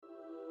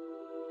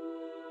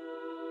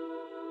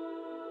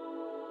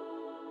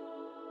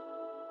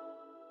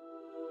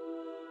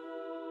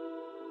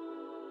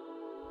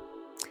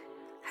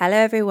Hello,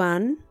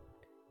 everyone,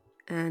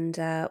 and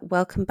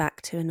welcome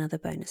back to another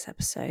bonus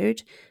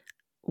episode.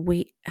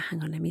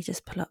 Hang on, let me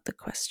just pull up the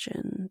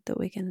question that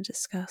we're going to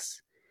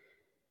discuss.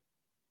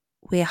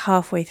 We're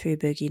halfway through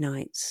Boogie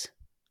Nights.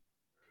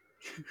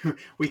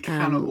 We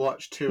cannot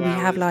watch 2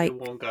 hours in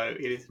one go.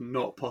 It is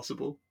not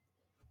possible.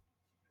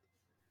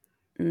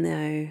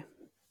 No,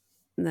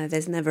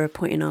 there's never a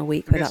point in our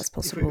week where that's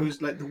possible. If it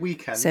was like the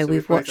weekend, so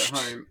we've watched at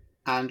home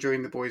and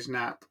during the boys'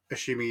 nap,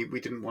 assuming we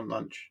didn't want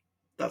lunch,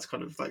 that's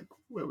kind of like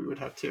where we would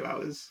have 2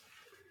 hours.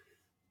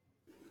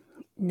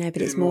 No,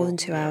 but it's more than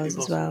 2 hours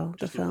as well,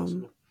 the film.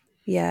 Impossible.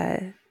 Yeah.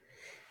 And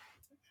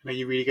are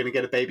you really going to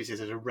get a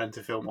babysitter to rent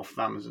a film off of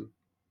Amazon?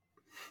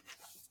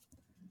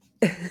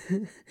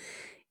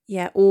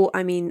 Yeah,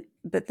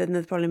 but then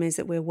the problem is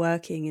that we're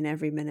working in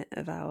every minute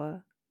of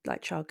our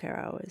childcare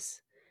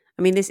hours.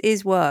 I mean, this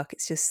is work.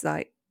 It's just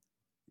it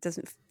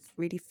doesn't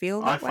really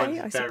feel that way,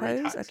 I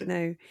suppose. Taxing. I don't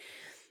know.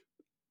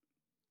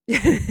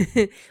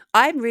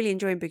 I'm really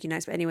enjoying Boogie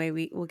Nights, but anyway,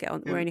 we'll get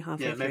on. We're only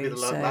halfway through. Maybe the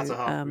latter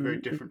half will be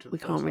very different to the we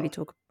can't really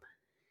talk.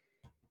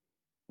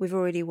 We've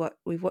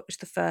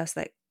watched the first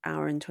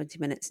hour and 20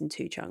 minutes in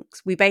 2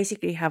 chunks. We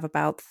basically have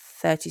about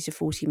 30 to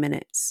 40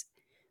 minutes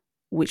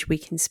which we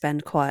can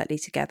spend quietly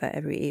together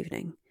every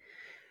evening.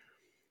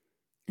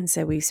 And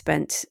so we've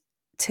spent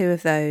 2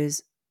 of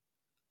those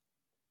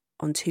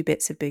on 2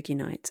 bits of Boogie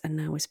Nights, and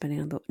now we're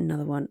spending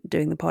another one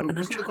doing the pod. And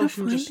I'm trying to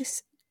find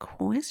this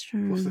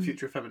question. What's the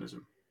future of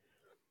feminism?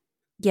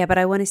 Yeah, but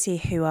I want to see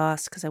who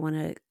asked, because I want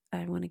to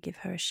give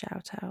her a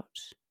shout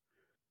out.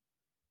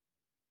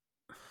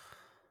 I'm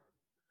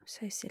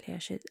so silly.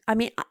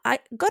 I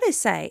gotta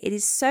say, it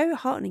is so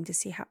heartening to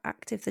see how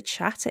active the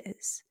chat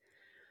is.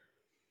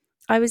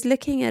 I was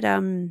looking at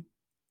I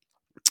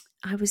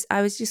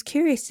was just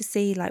curious to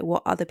see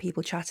what other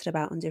people chatted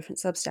about on different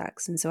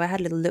Substacks, and so I had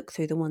a little look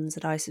through the ones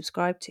that I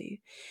subscribed to,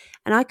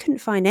 and I couldn't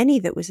find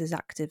any that was as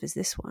active as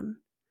this one.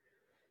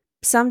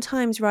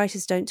 Sometimes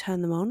writers don't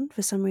turn them on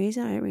for some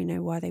reason. I don't really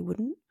know why they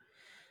wouldn't.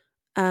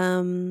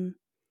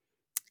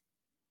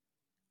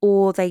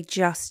 Or they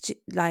just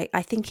I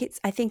think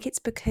it's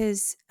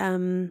because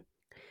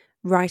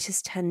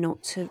writers tend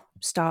not to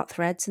start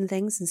threads and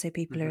things, and so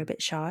people are a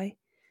bit shy.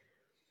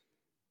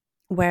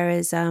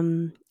 Whereas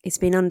it's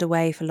been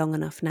underway for long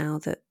enough now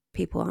that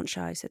people aren't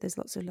shy, so there's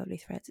lots of lovely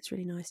threads. It's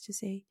really nice to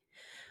see.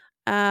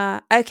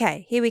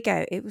 Okay, here we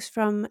go. It was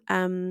from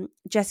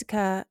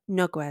Jessica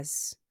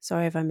Noguez.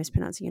 Sorry if I'm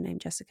mispronouncing your name,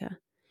 Jessica.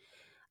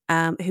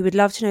 Who would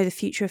love to know the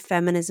future of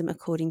feminism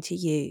according to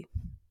you.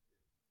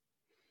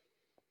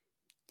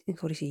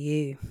 According to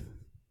you.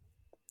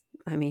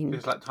 I mean...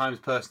 It's like Times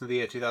Person of the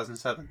Year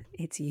 2007.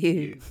 It's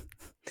you.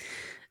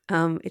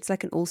 It's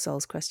like an All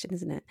Souls question,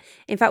 isn't it?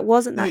 In fact,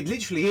 wasn't that... No, it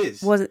literally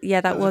is.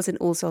 Was an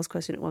All Souls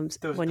question at once.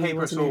 There was a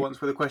paper I saw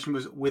once where the question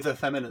was wither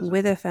feminism.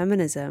 Wither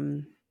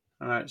feminism.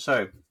 All right,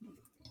 so...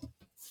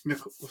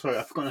 Nicole, sorry,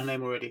 I've forgotten her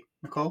name already.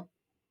 Nicole?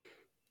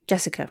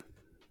 Jessica,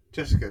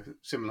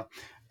 similar.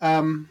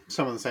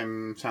 Some of the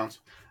same sounds.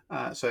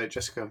 So,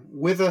 Jessica,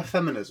 wither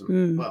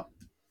feminism. Well...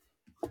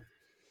 Do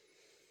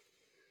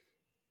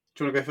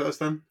you want to go first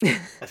then?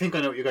 I think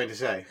I know what you're going to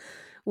say.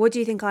 What do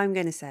you think I'm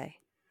going to say?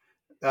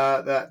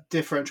 That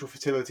differential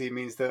fertility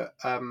means that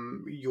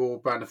your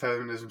brand of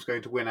feminism is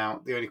going to win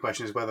out. The only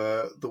question is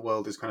whether the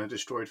world is kind of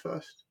destroyed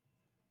first.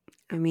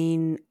 I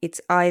mean,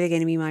 it's either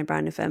going to be my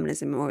brand of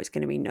feminism or it's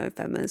going to be no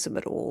feminism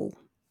at all.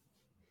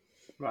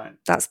 Right.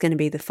 That's going to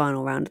be the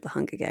final round of the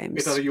Hunger Games.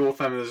 It's either your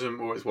feminism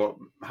or it's what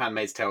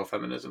Handmaid's Tale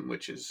feminism,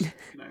 which is,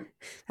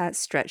 That's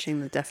stretching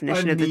the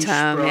definition of the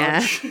term,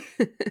 branch.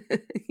 Yeah.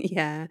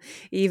 Yeah.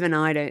 Even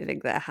I don't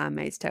think that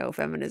Handmaid's Tale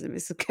feminism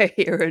is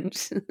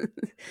coherent.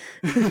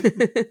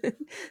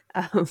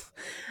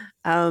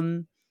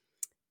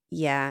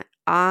 Yeah,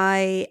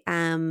 I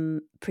am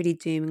pretty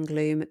doom and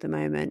gloom at the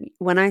moment.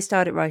 When I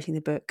started writing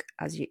the book,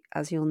 as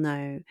you'll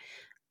know,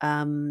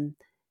 The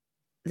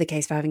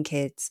Case for Having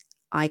Kids,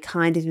 I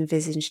kind of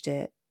envisaged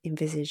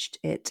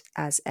it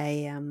as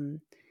an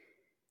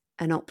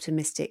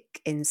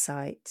optimistic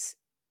insight,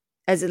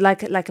 as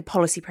like a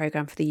policy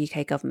program for the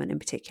UK government in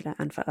particular,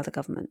 and for other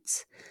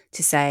governments,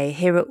 to say,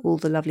 here are all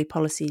the lovely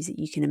policies that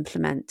you can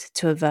implement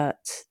to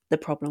avert the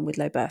problem with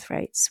low birth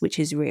rates, which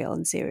is real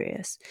and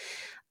serious.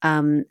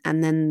 And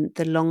then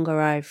the longer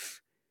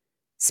I've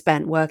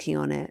spent working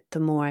on it, the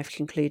more I've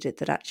concluded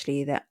that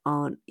actually there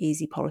aren't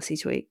easy policy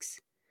tweaks.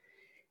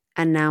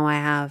 And now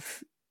I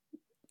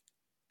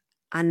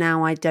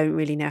don't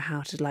really know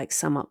how to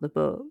sum up the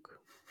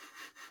book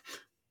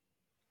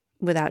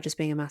without just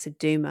being a massive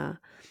doomer.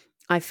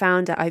 I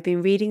found that I've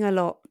been reading a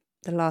lot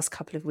the last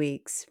couple of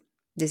weeks.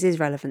 This is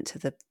relevant to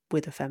the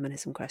wither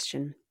feminism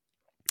question,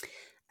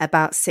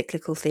 about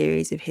cyclical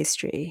theories of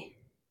history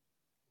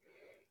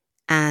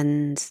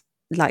and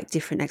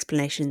different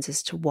explanations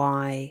as to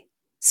why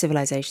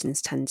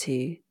civilizations tend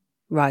to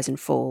rise and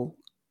fall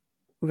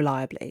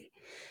reliably.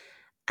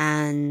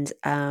 And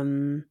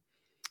I'm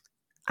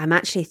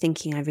actually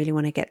thinking I really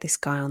want to get this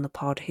guy on the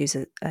pod who's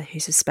a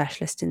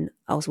specialist in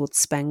Oswald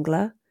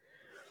Spengler,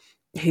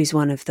 who's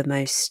one of the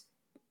most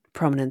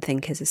prominent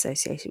thinkers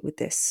associated with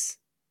this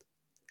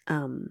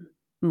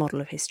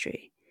model of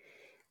history.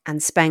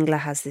 And Spengler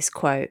has this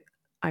quote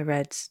I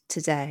read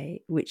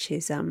today, which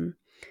is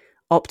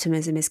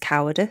optimism is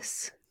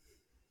cowardice.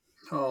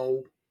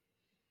 Oh.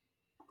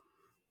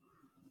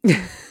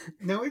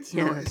 No, it's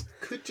not. Yeah. It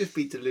could just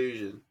be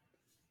delusion.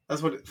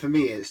 That's what, for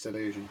me, it's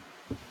delusion.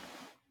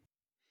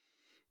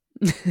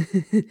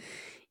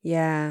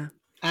 Yeah.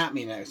 At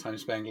me next time,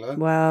 Spengler.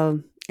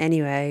 Well,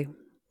 anyway.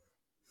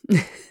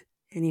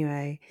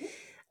 Yeah,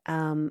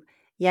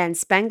 and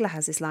Spengler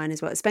has this line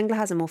as well. Spengler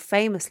has a more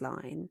famous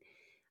line,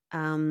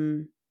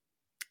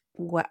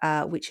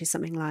 which is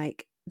something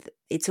like,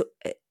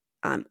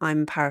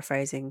 I'm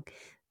paraphrasing.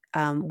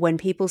 When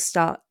people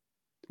start,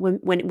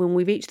 when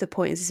we reach the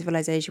point as a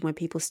civilization where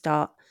people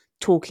start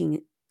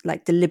talking,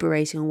 like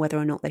deliberating on whether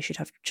or not they should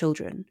have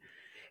children,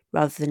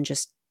 rather than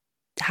just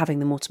having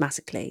them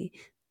automatically,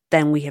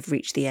 then we have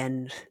reached the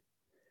end,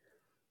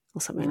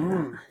 or something like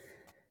that.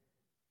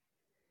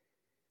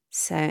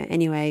 So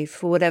anyway,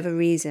 for whatever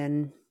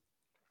reason,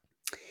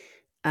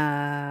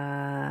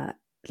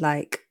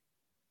 like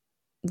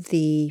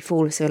the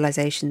fall of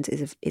civilizations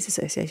is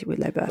associated with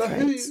low birth But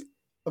rates. who,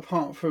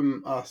 apart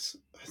from us,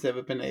 has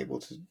ever been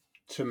able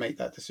to make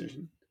that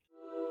decision?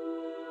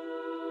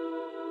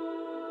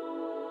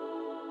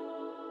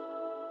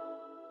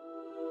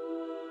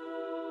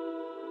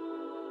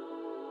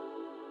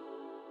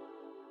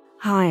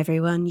 Hi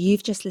everyone,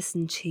 you've just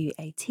listened to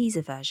a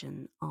teaser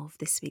version of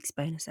this week's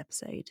bonus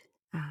episode.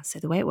 So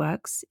the way it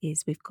works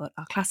is we've got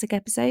our classic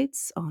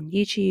episodes on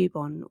YouTube,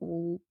 on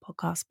all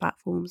podcast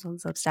platforms, on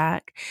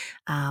Substack,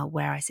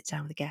 where I sit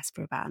down with a guest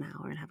for about an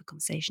hour and have a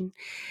conversation.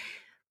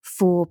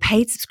 For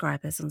paid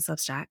subscribers on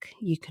Substack,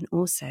 you can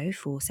also,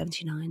 for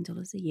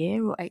 $79 a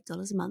year or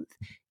 $8 a month,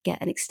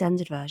 get an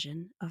extended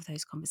version of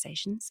those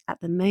conversations. At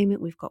the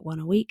moment, we've got one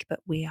a week, but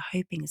we are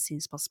hoping as soon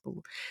as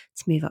possible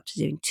to move up to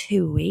doing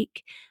 2 a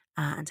week.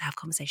 And to have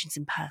conversations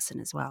in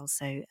person as well.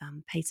 So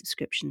paid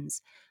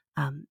subscriptions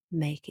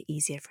make it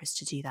easier for us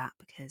to do that,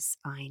 because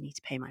I need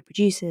to pay my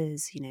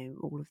producers,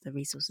 all of the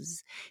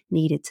resources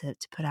needed to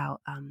put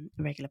out a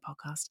regular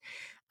podcast.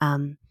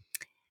 On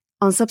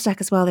Substack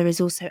as well, there is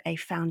also a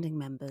founding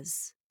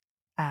members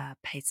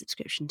paid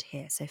subscription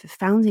tier. So for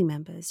founding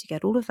members, you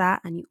get all of that,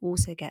 and you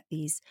also get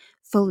these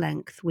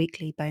full-length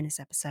weekly bonus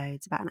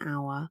episodes, about an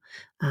hour,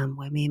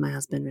 where me and my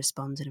husband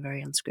respond in a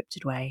very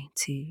unscripted way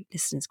to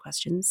listeners'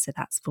 questions. So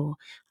that's for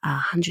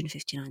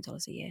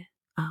 $159 a year,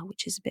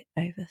 which is a bit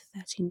over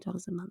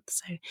 $13 a month.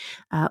 So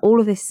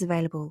all of this is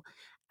available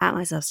at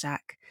my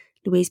Substack,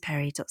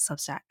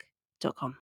 louiseperry.substack.com.